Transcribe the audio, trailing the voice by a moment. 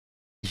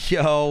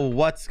Yo,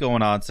 what's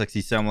going on,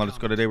 Sexy Sam? Let's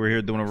go. Today we're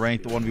here doing a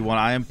ranked 1v1.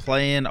 I am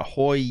playing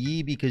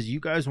HOU because you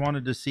guys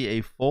wanted to see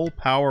a full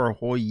power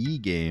HOU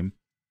game,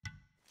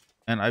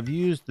 and I've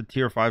used the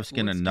tier 5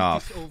 skin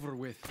enough.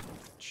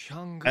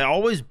 I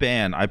always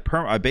ban. I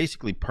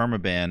basically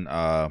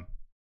permaban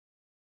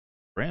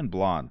Brand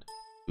Blonde,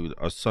 dude,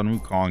 a Sun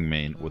Wukong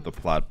main with the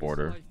plat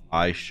border.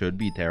 I should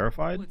be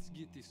terrified,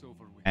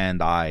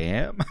 and I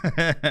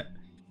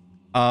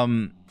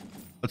am.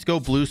 Let's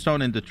go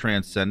Bluestone into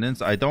Transcendence.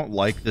 I don't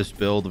like this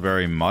build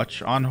very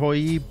much on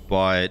HOU,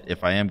 but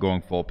if I am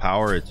going full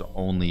power, it's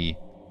only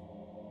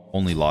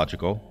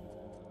logical.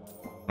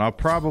 And I'll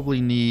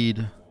probably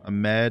need a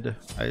med,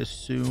 I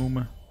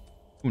assume.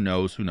 Who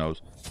knows? Who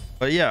knows?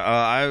 But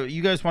yeah,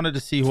 you guys wanted to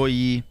see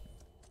HOU,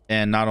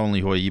 and not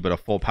only HOU, but a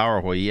full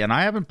power HOU. And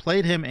I haven't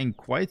played him in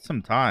quite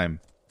some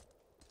time,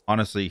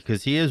 honestly,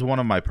 because he is one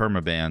of my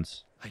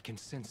permabans. I can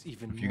sense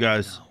even if you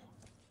guys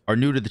are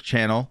new to the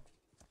channel.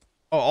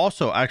 Oh,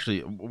 also, actually,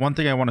 one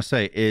thing I want to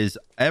say is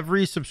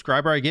every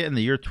subscriber I get in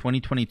the year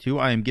 2022,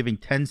 I am giving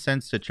 10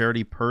 cents to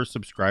charity per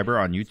subscriber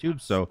on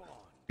YouTube. So if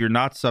you're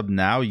not subbed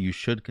now, you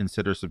should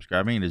consider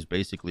subscribing. It is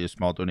basically a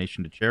small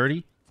donation to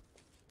charity.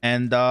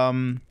 And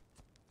yeah,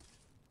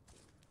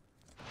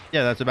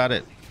 that's about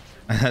it.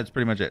 That's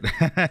pretty much it.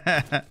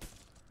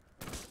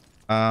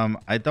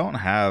 I don't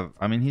have,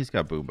 I mean, he's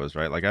got Boombas,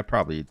 right? Like I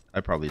probably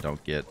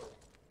don't get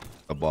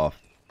a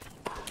buff.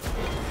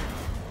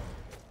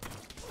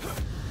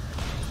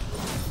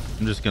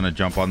 I'm just gonna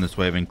jump on this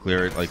wave and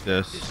clear it like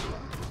this.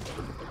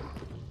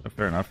 Oh,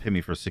 fair enough. Hit me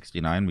for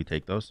 69. We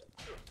take those.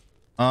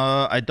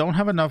 I don't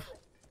have enough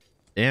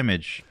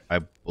damage, I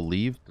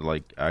believe, to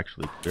like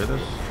actually clear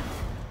this.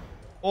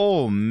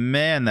 Oh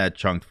man, that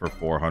chunked for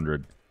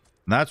 400. And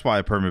that's why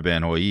I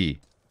permaban HOU.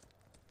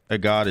 That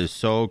god is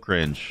so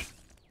cringe.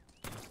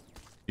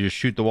 You just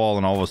shoot the wall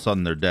and all of a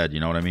sudden they're dead. You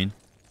know what I mean?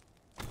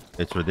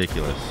 It's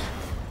ridiculous.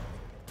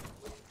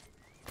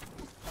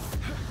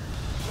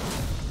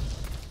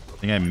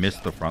 I think I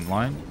missed the front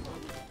line.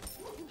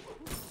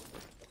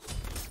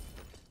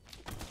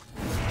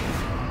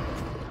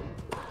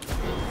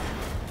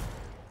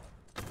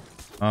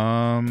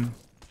 All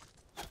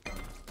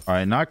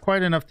right, not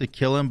quite enough to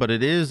kill him, but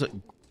it is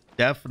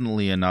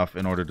definitely enough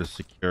in order to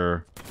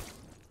secure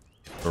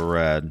the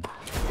red.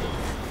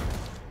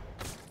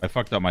 I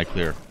fucked up my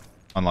clear.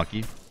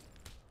 Unlucky.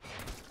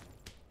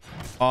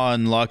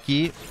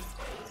 Unlucky.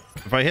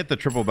 If I hit the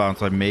triple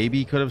bounce, I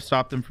maybe could have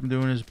stopped him from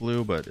doing his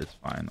blue, but it's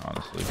fine,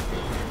 honestly.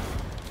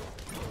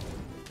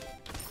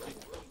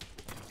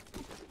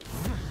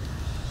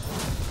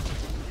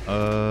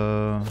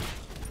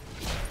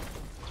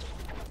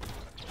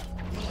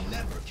 You'll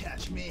never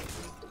catch me.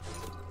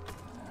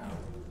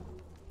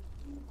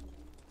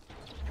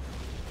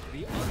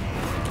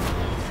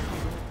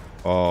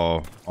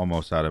 Oh,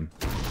 almost had him.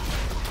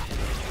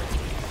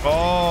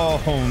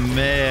 Oh,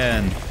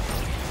 man.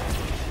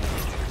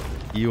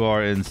 You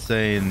are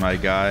insane, my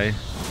guy.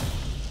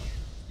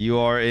 You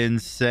are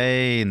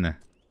insane.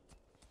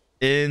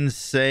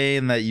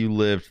 Insane that you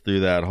lived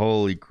through that.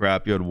 Holy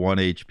crap, you had 1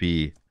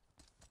 HP.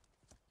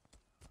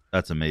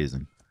 That's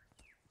amazing.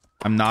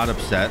 I'm not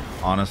upset,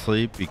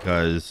 honestly,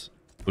 because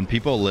when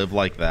people live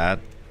like that,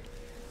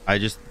 I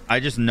just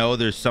know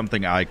there's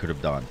something I could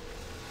have done.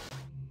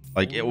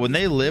 Like, when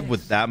they live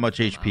with that much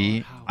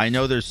HP, I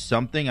know there's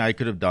something I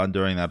could have done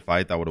during that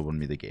fight that would have won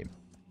me the game.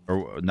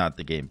 Or not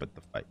the game, but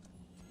the fight.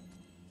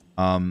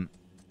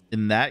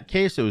 In that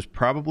case, it was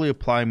probably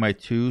applying my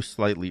 2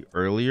 slightly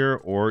earlier,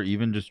 or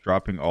even just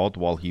dropping alt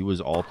while he was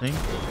alting,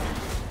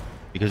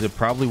 because it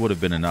probably would have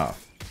been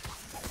enough.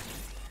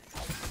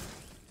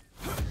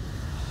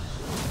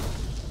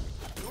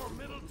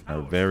 I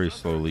very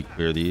slowly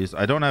clear these.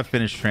 I don't have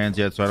finished trans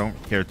yet, so I don't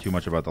care too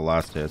much about the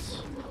last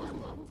hits.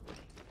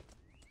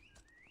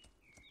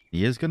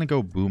 He is gonna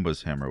go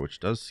Boomba's hammer, which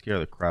does scare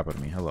the crap out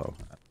of me. Hello.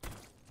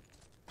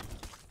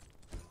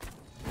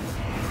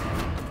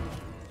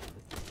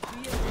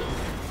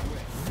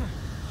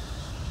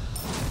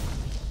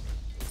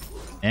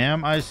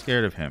 Am I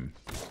scared of him?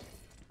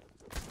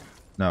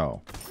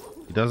 No.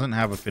 He doesn't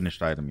have a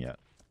finished item yet.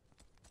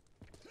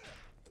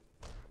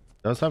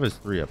 Does have his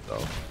 3 up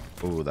though.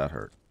 Oh, that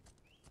hurt.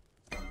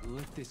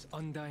 Let this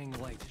undying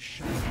light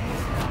shine.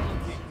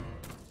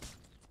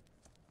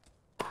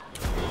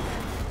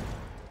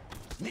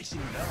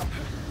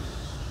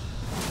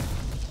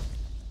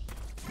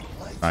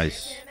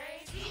 Nice.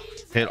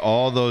 Hit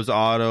all those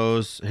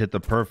autos. Hit the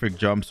perfect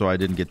jump so I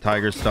didn't get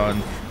tiger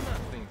stunned.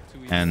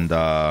 And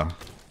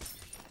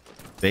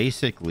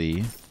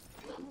basically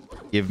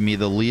give me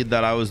the lead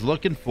that I was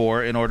looking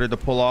for in order to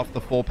pull off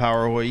the full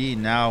power HOU.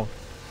 Now,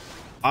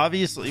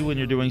 obviously, when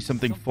you're doing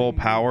something full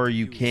power,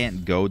 you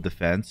can't go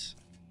defense,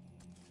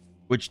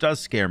 which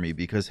does scare me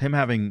because him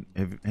having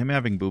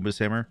Boomba's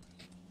hammer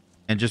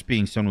and just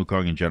being Sun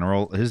Wukong in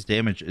general, his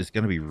damage is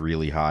going to be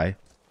really high.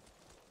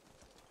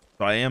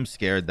 So I am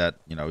scared that,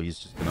 you know, he's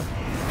just going to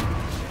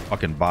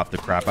fucking bop the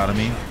crap out of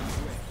me.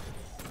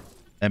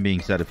 That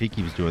being said, if he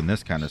keeps doing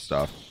this kind of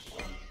stuff,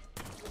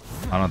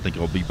 I don't think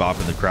he'll be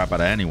bopping the crap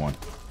out of anyone.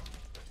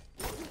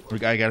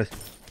 I gotta...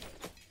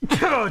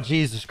 Oh,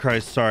 Jesus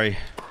Christ. Sorry.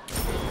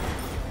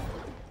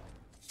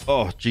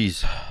 Oh,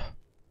 jeez.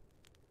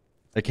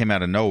 That came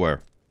out of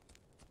nowhere.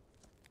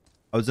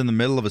 I was in the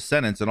middle of a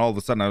sentence and all of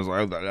a sudden I was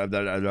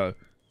like...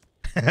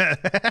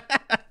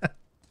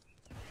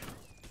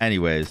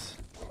 Anyways.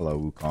 Hello,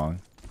 Wukong.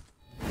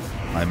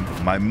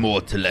 My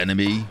mortal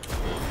enemy.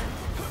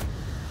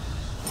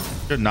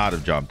 Should not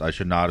have jumped. I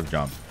should not have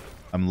jumped.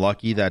 I'm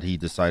lucky that he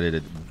decided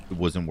it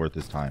wasn't worth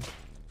his time.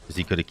 Because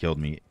he could have killed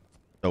me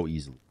so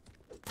easily.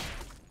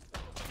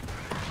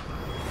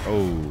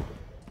 Oh.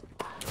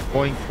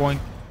 Boink, boink.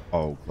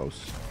 Oh,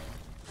 close.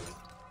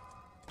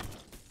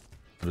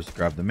 I'll just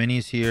grab the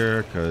minis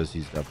here because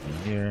he's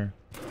definitely here.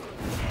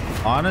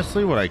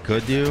 Honestly, what I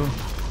could do...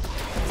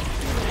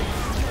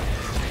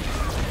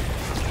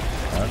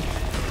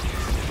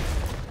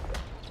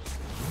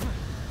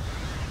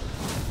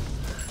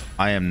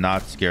 I am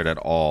not scared at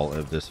all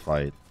of this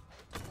fight.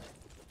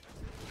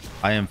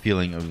 I am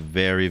feeling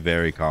very,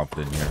 very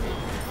confident here.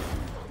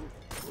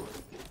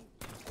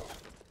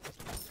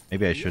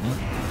 Maybe I shouldn't.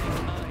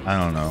 I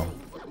don't know.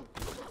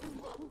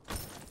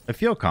 I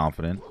feel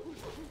confident.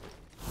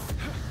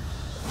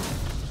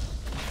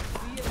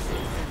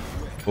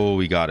 Oh,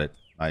 we got it.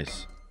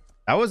 Nice.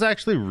 That was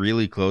actually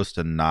really close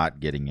to not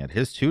getting it.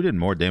 His 2 did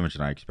more damage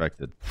than I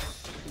expected.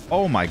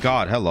 Oh my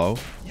god, hello.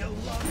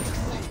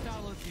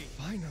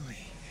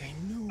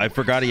 I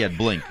forgot he had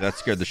blink. That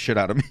scared the shit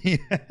out of me.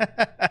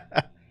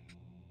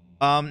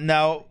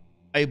 Now,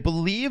 I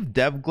believe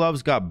Dev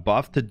Gloves got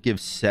buffed to give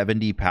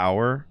 70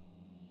 power.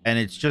 And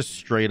it's just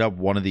straight up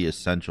one of the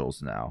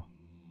essentials now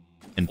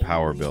in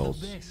power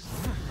builds.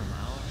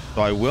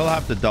 So I will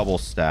have to double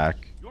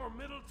stack.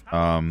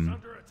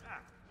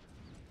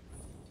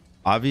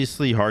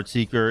 Obviously,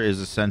 Heartseeker is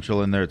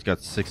essential in there. It's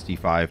got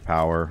 65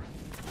 power.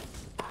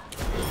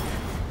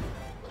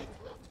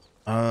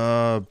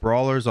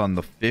 Brawler's on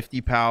the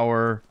 50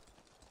 power.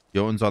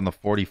 Jotun's on the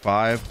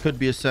 45. Could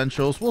be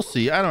essentials. We'll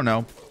see. I don't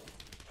know.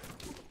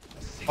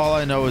 All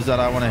I know is that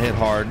I want to hit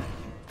hard.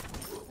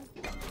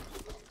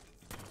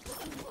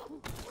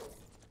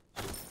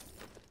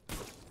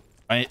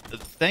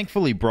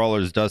 Thankfully,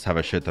 Brawlers does have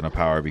a shit ton of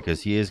power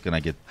because he is going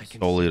to get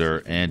Soul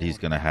Eater and he's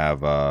going to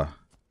have...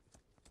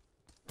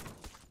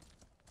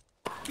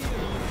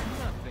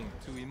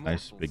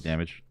 Nice. Big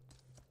damage.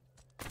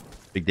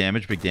 Big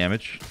damage. Big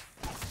damage.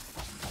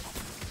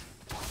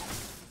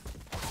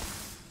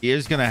 He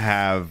is going to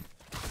have...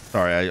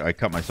 Sorry, I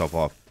cut myself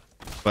off.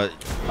 But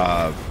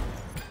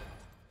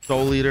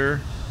Soul Eater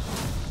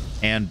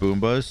and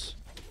Boombas.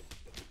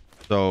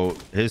 So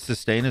his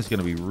sustain is going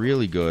to be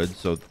really good.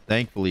 So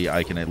thankfully,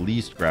 I can at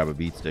least grab a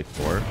beat stick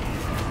for it.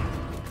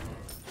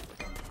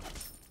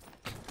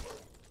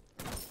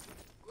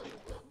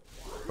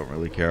 Don't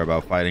really care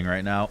about fighting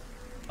right now.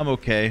 I'm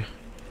okay.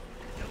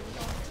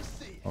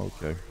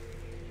 Okay.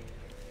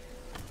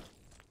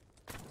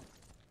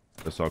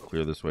 Guess I'll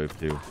clear this wave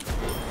too.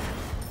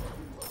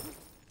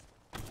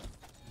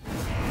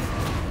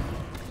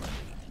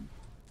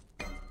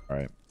 All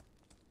right.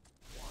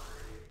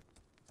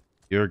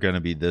 You're going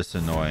to be this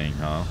annoying,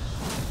 huh?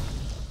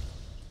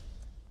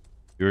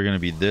 You're going to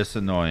be this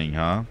annoying,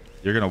 huh?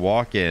 You're going to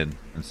walk in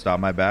and stop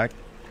my back?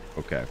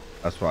 Okay.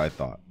 That's what I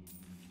thought.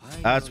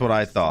 That's what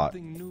I thought.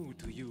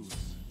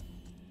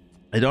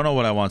 I don't know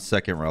what I want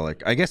second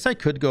relic. I guess I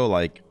could go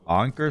like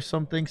Ankh or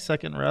something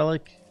second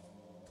relic.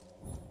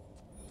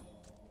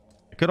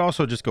 I could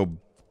also just go...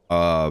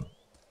 I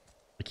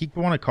keep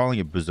wanting to calling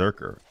it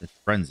Berserker. It's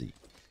Frenzy.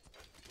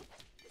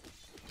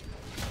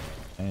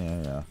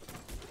 Yeah.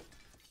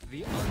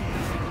 The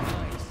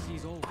undying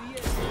sees all the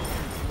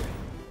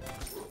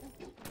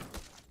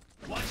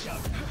watch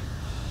out.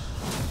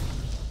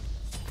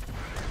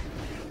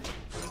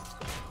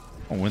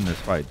 Don't win this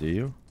fight, do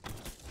you?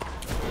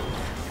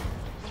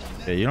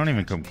 Yeah, you don't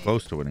even come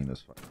close to winning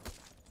this fight.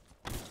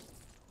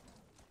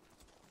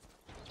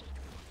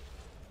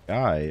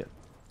 Guy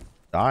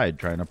died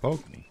trying to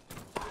poke me.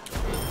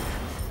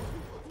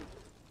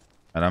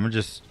 And I'm gonna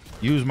just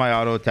use my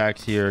auto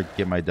attacks here,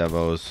 get my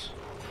devos.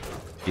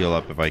 Heal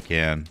up if I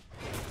can.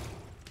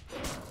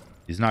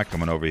 He's not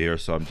coming over here,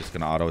 so I'm just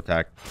gonna auto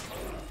attack.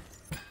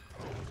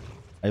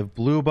 I have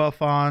blue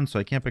buff on, so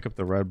I can't pick up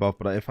the red buff,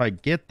 but if I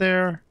get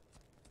there...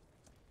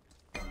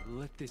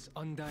 Let this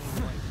undying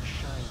light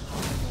shine.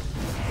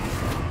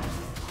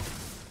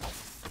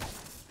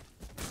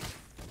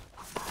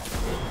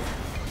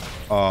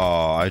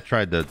 Oh, I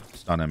tried to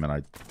stun him and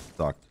I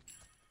sucked.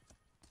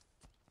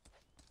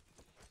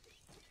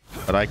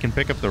 But I can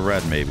pick up the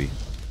red, maybe.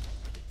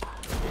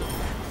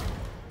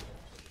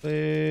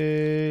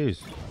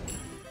 Please.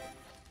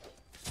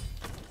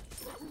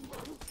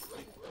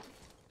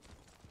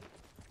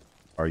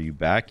 Are you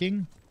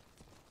backing?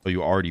 Oh,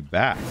 you already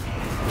back.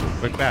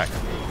 Quick back.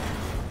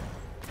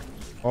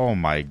 Oh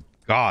my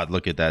god,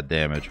 look at that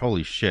damage.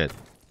 Holy shit.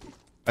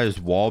 I just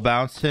wall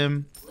bounced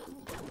him.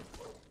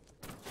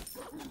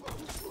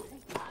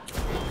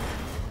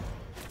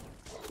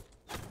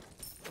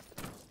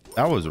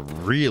 That was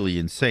really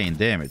insane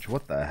damage.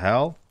 What the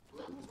hell?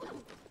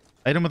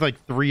 I hit him with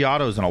like 3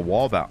 autos and a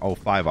wall bound. Oh,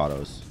 5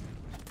 autos.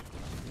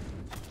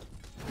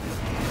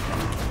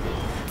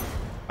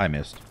 I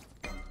missed.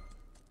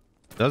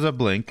 Does a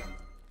blink.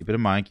 Keep it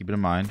in mind. Keep it in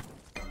mind.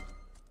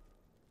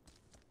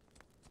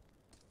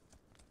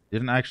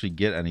 Didn't actually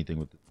get anything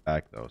with the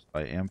back though, so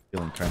I am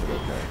feeling kind of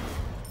okay.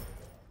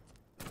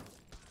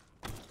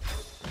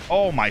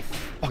 Oh my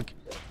fuck.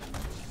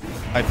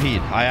 I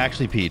peed. I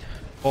actually peed.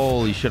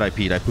 Holy shit, I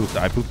peed. I pooped.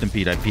 I pooped and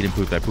peed. I peed and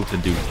pooped. I pooped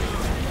and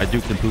duked. I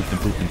duked and pooped and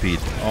pooped and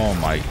peed. Oh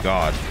my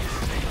god.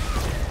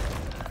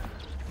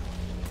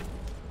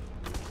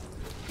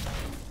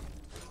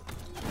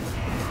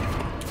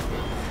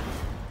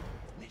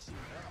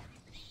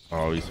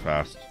 Oh, he's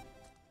fast.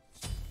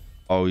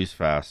 Oh, he's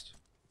fast.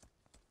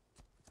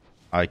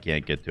 I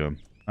can't get to him.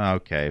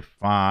 Okay,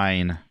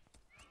 fine.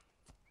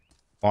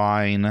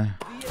 Fine.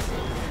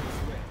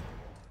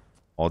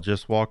 I'll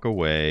just walk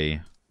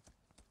away.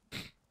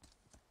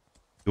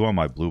 You want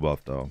my blue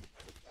buff, though.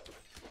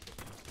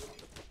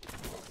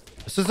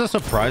 This is a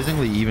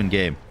surprisingly even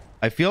game.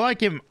 I feel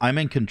like I'm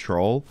in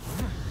control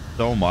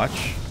so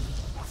much.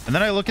 And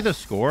then I look at the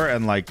score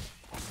and, like,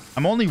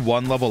 I'm only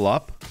 1 level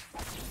up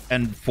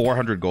and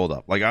 400 gold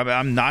up. Like,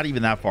 I'm not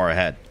even that far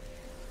ahead.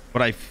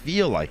 But I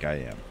feel like I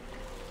am.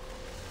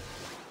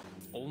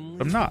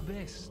 But I'm not.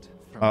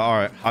 All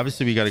right.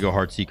 Obviously, we got to go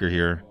Heartseeker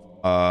here.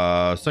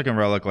 Second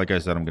relic, like I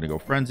said, I'm going to go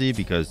Frenzy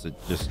because it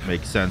just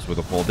makes sense with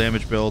a full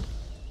damage build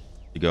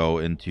to go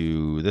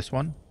into this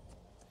one.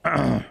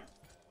 Belt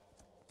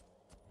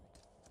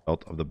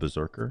of the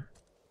Berserker.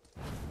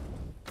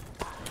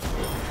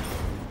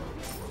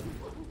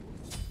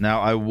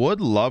 Now, I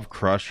would love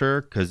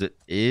Crusher because it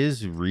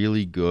is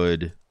really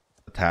good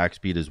attack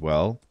speed as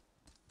well.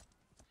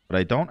 But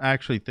I don't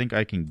actually think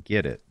I can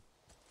get it.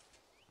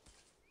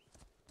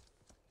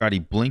 God, he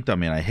blinked on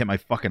me and I hit my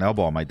fucking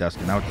elbow on my desk.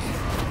 And now it's just,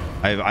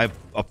 I have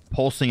a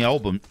pulsing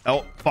elbow.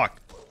 Fuck.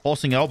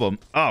 Pulsing elbow.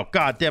 Oh,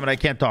 god damn it. I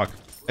can't talk.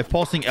 A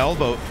pulsing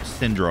elbow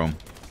syndrome.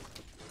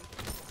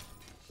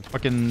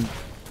 Fucking...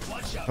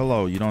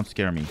 Hello, you don't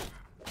scare me.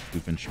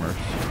 Stupid schmerps.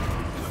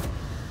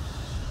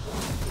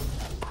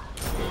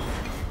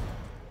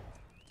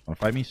 Wanna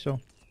fight me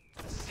still?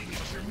 Scare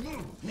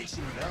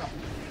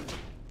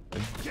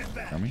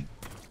me?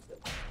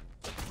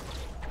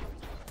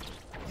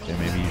 Okay,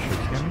 maybe you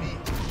should scare me.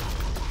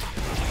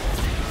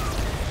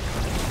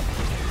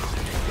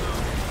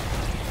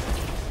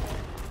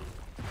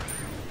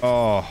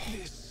 Oh.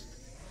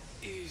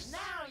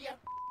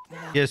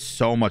 He has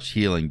so much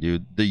healing,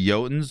 dude. The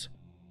Jotuns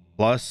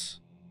plus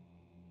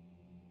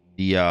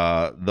the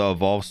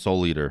Evolved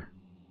Soul Eater.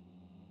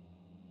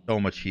 So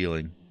much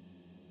healing.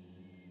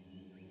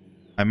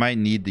 I might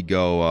need to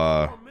go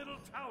I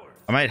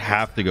might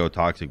have to go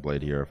Toxic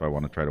Blade here if I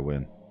want to try to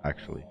win,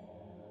 actually.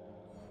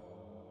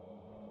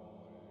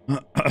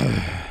 The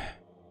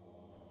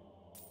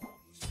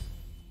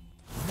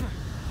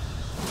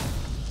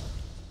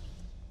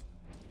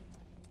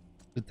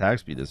attack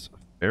speed is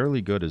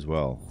fairly good as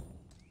well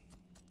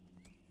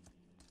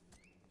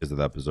because of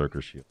that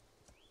Berserker shield.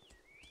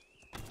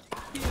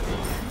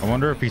 I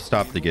wonder if he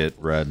stopped to get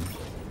red.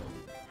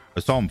 I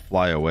saw him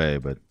fly away,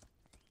 but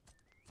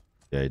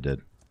yeah, he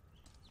did.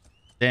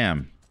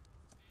 Damn.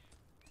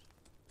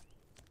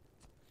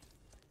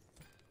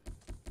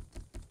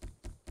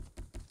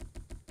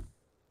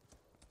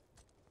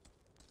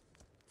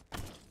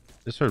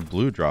 Just heard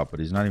blue drop, but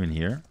he's not even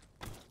here.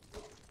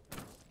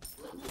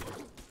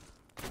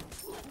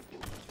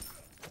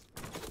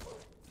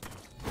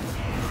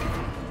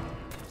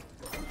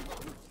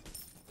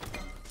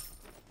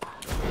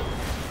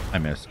 I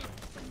missed.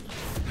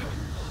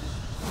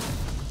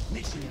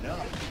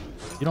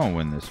 You don't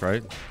win this,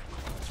 right?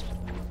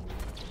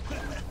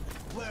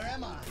 Where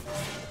am I?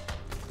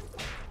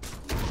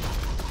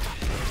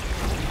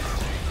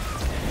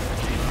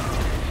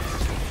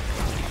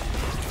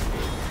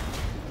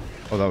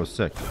 Oh, that was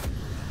sick.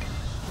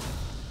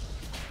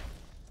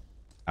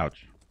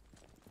 Ouch.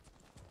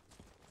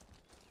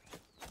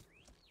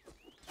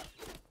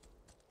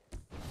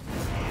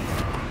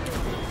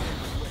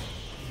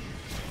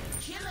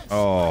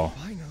 Oh.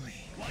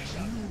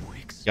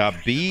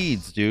 Got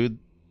beads, dude.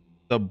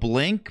 The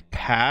blink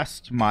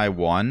past my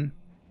one.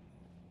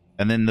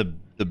 And then the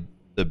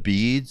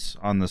beads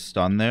on the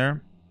stun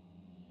there.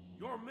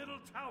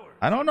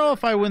 I don't know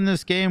if I win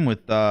this game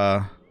with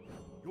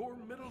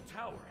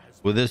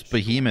this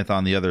behemoth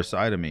on the other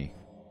side of me.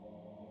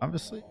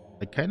 Obviously,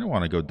 I kind of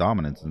want to go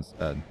dominance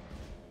instead.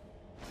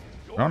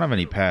 I don't have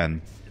any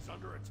pen.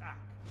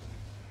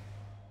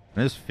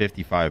 It is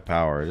 55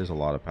 power. It is a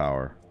lot of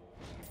power.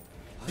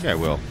 I think I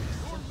will.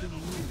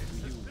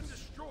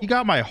 You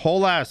got my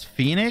whole ass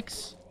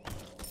Phoenix?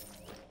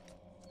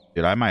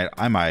 Dude, I might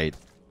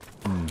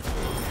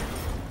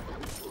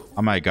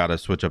gotta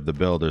switch up the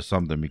build or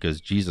something because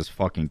Jesus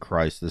fucking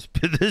Christ, this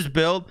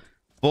build,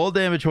 full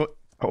damage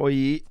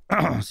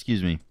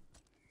excuse me,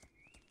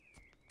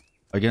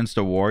 against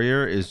a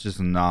warrior is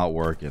just not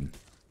working.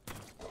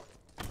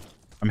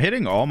 I'm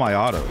hitting all my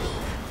autos.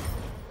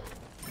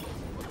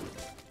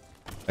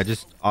 I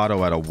just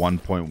auto at a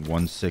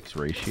 1.16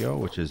 ratio,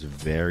 which is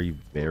very,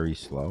 very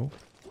slow.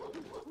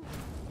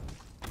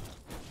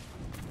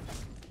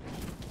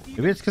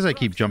 Maybe it's because I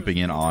keep jumping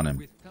in on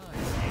him.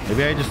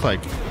 Maybe I just like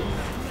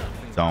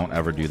don't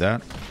ever do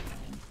that.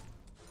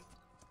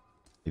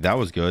 That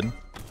was good.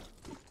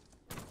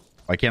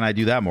 Why can't I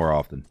do that more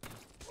often?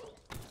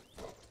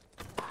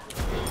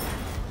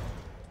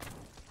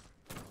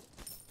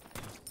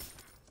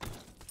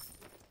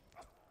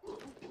 I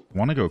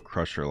want to go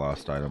crush your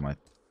last item.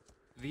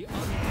 The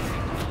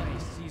eye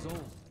sees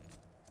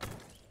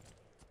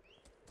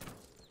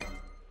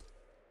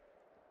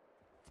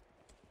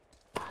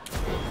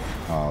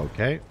all.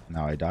 Okay,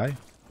 now I die.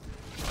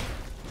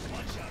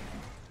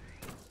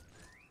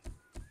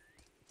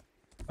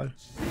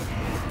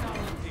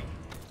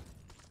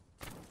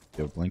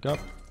 Go blink up.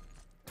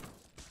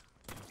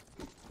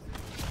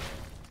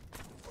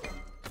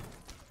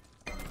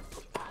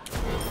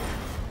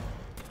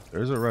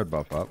 There's a red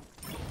buff up.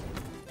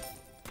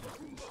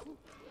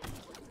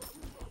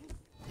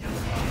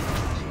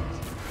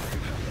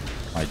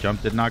 My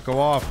jump did not go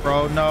off,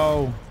 bro.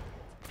 No.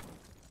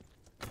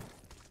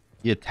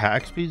 The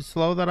attack speed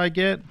slow that I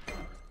get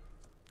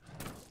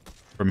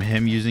from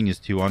him using his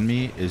 2 on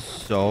me is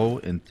so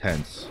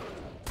intense.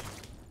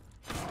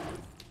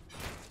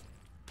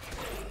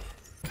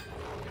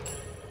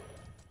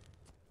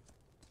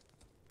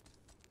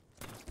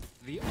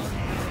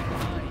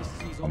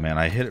 Oh man,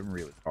 I hit him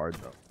really hard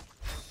though.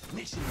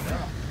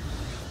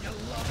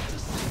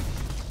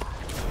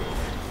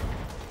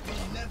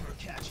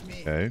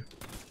 Okay.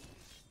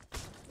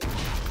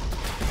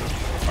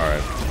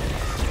 Alright.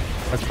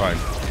 That's fine.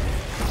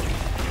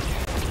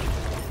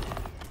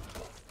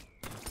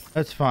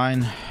 That's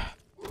fine.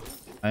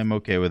 I'm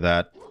okay with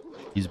that.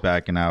 He's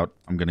backing out.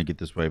 I'm going to get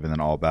this wave and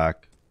then all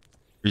back.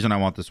 Reason I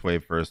want this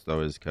wave first,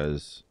 though, is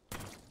because...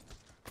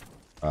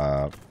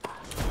 level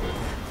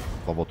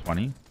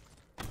 20.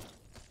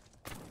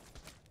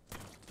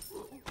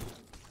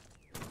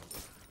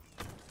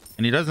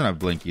 And he doesn't have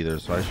blink either,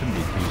 so I shouldn't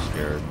be too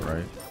scared,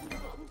 right?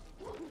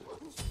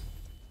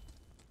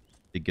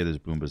 To get his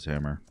Boomba's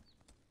hammer.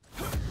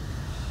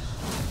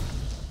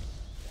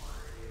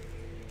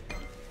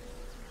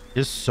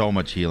 There's so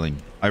much healing.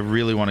 I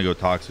really want to go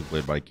Toxic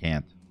Blade, but I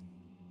can't.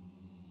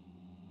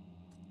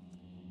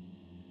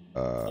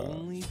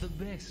 Only the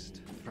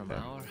best from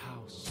our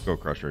house. Go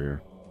Crusher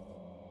here.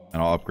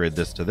 And I'll upgrade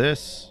this to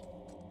this.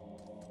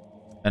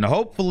 And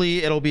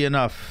hopefully it'll be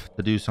enough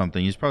to do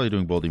something. He's probably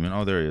doing Bull Demon.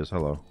 Oh, there he is.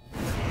 Hello.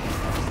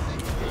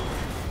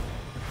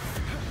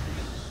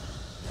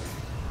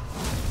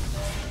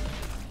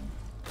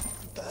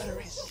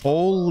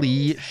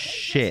 Holy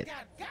shit.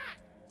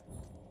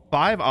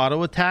 5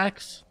 auto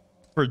attacks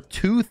for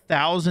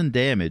 2,000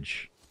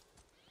 damage.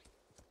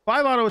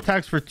 5 auto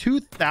attacks for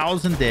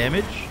 2,000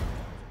 damage.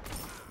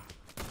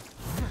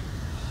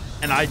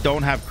 And I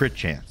don't have crit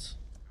chance.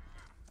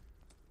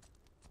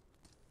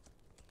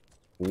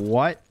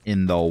 What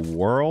in the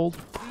world?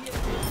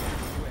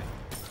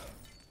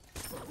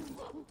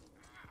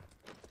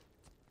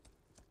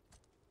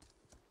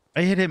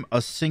 I hit him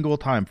a single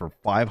time for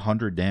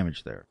 500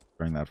 damage there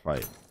during that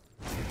fight.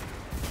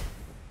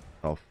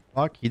 Oh,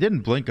 fuck. He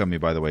didn't blink on me,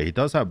 by the way. He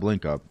does have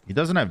blink up. He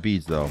doesn't have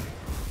beads, though.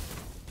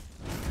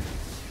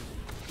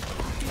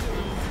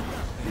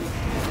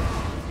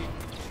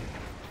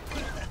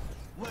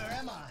 Where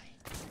am I?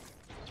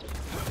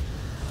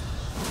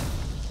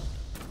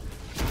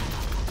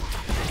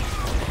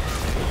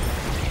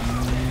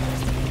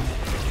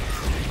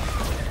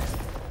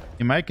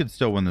 He might could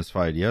still win this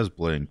fight. He has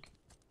blink.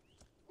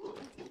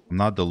 I'm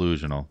not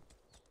delusional.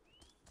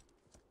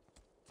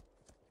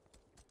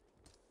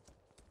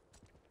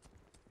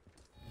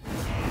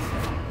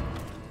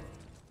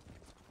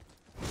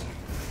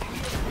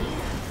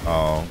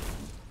 Oh.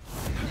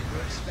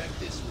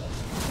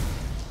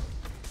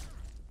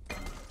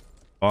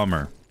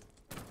 Bummer.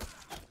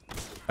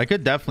 I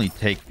could definitely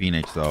take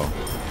Phoenix though.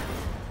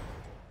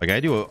 Like I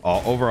do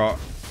overall.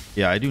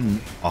 Yeah, I do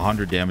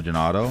 100 damage in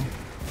auto.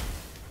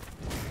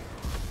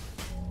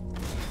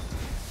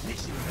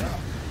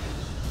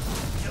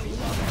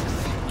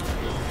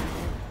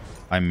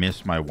 I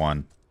missed my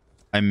one.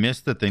 I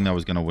missed the thing that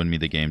was going to win me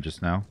the game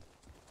just now.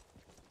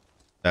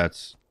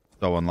 That's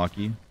so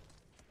unlucky.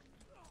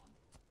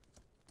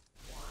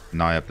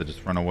 Now I have to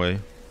just run away.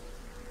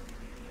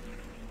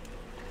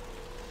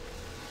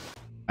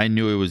 I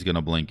knew it was going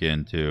to blink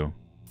in too.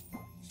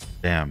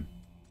 Damn.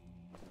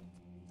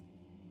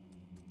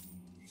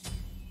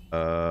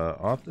 I'll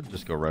have to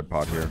just go red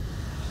pot here.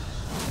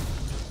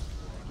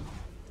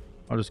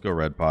 I'll just go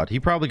red pot. He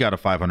probably got a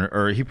 500,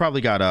 or he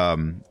probably got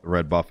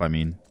red buff, I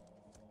mean.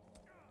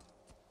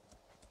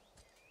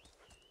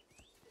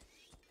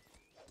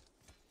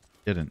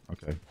 Didn't.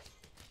 Okay.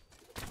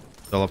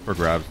 Still up for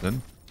grabs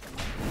then.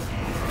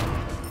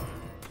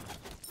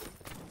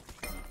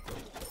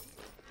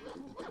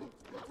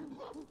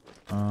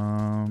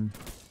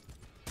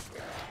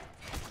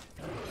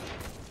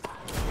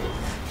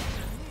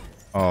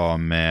 Oh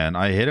man,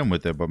 I hit him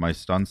with it, but my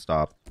stun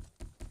stopped.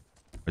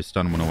 My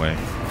stun went away.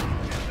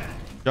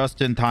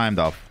 Just in time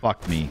to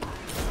fuck me.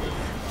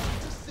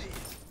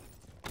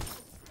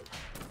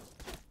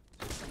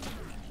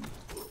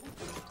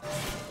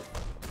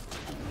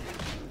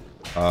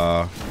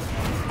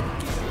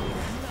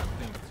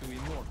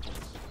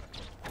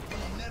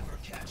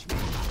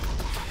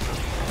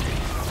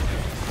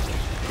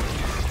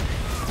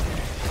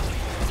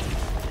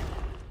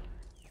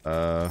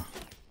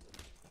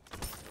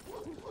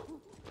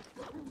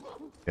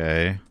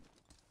 Okay.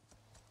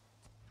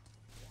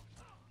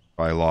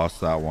 I lost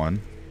that one.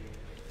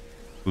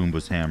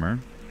 Boomba's hammer.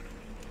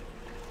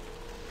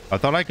 I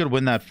thought I could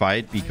win that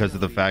fight because of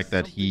the fact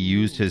that he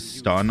used his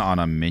stun on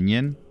a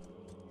minion.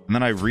 And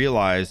then I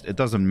realized it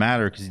doesn't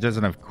matter because he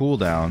doesn't have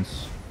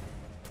cooldowns.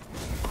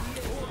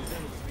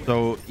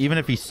 So even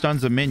if he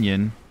stuns a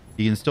minion,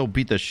 he can still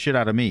beat the shit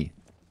out of me.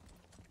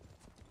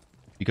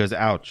 Because,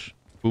 ouch.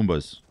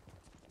 Boombas.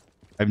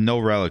 I have no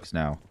relics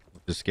now.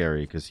 Which is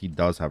scary because he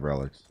does have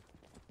relics.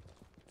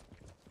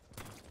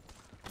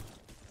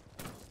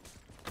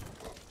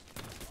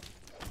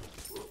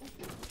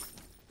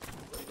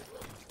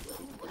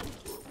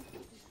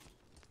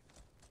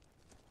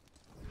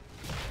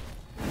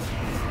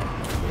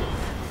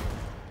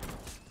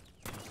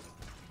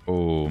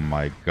 Oh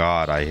my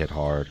god, I hit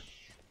hard.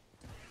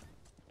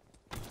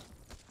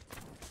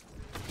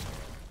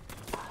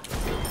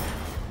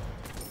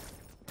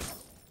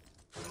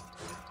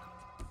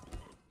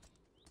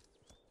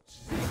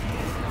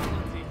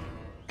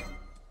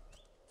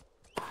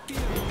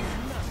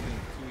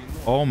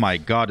 Oh my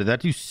god, did that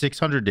do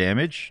 600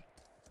 damage?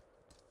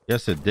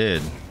 Yes, it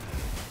did.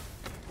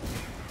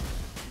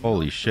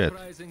 Holy shit.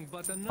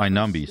 My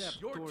numbies.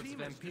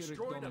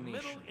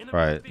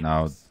 Alright,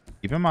 now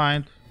keep in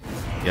mind.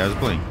 He has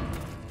blink.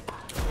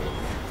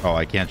 Oh,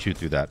 I can't shoot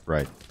through that.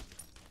 Right.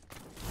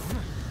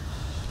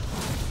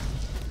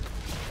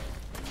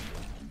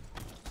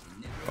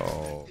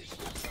 Oh.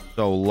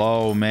 So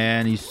low,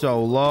 man. He's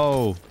so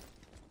low.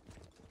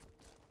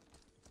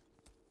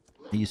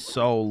 He's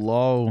so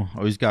low.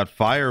 Oh, he's got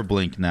fire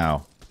blink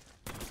now.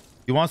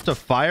 He wants to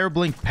fire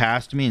blink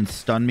past me and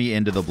stun me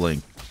into the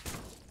blink.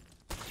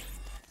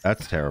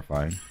 That's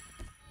terrifying.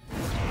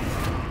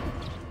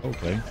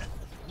 Okay.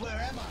 Where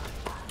am I?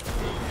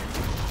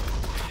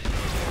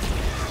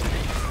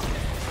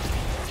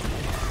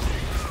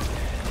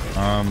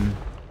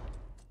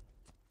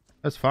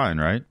 That's fine,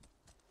 right?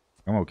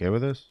 I'm okay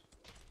with this.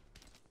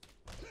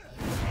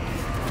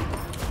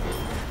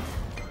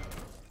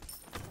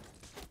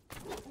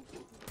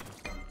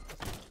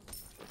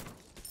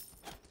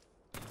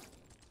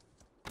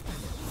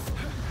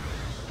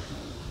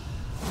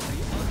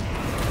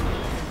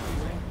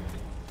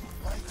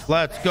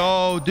 Let's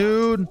go,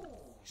 dude.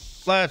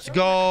 Let's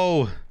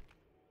go.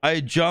 I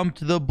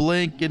jumped the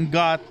blink and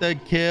got the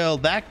kill.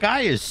 That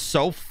guy is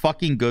so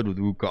fucking good with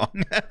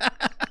Wukong.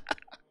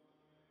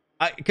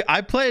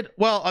 I played,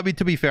 well, I mean,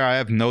 to be fair, I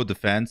have no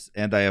defense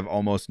and I have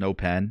almost no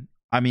pen.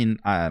 I mean,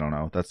 I don't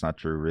know. That's not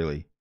true,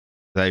 really.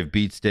 I have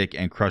beat stick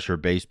and crusher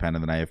base pen,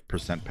 and then I have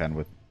percent pen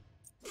with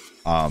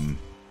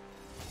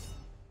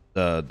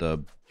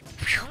the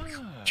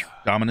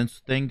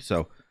dominance thing.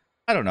 So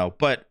I don't know,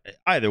 but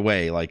either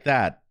way, like,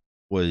 that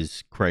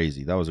was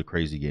crazy. That was a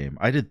crazy game.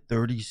 I did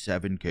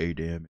 37k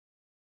damage.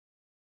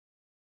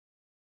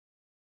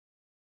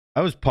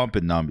 I was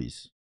pumping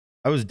numbies.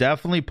 I was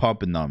definitely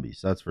pumping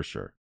numbies. That's for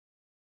sure.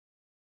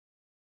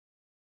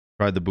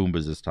 Tried the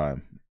Boombas this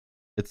time.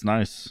 It's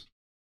nice.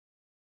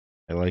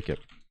 I like it.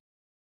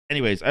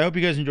 Anyways, I hope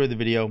you guys enjoyed the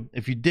video.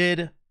 If you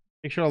did,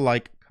 make sure to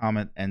like,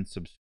 comment, and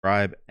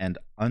subscribe. And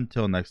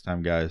until next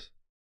time, guys,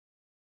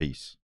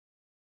 peace.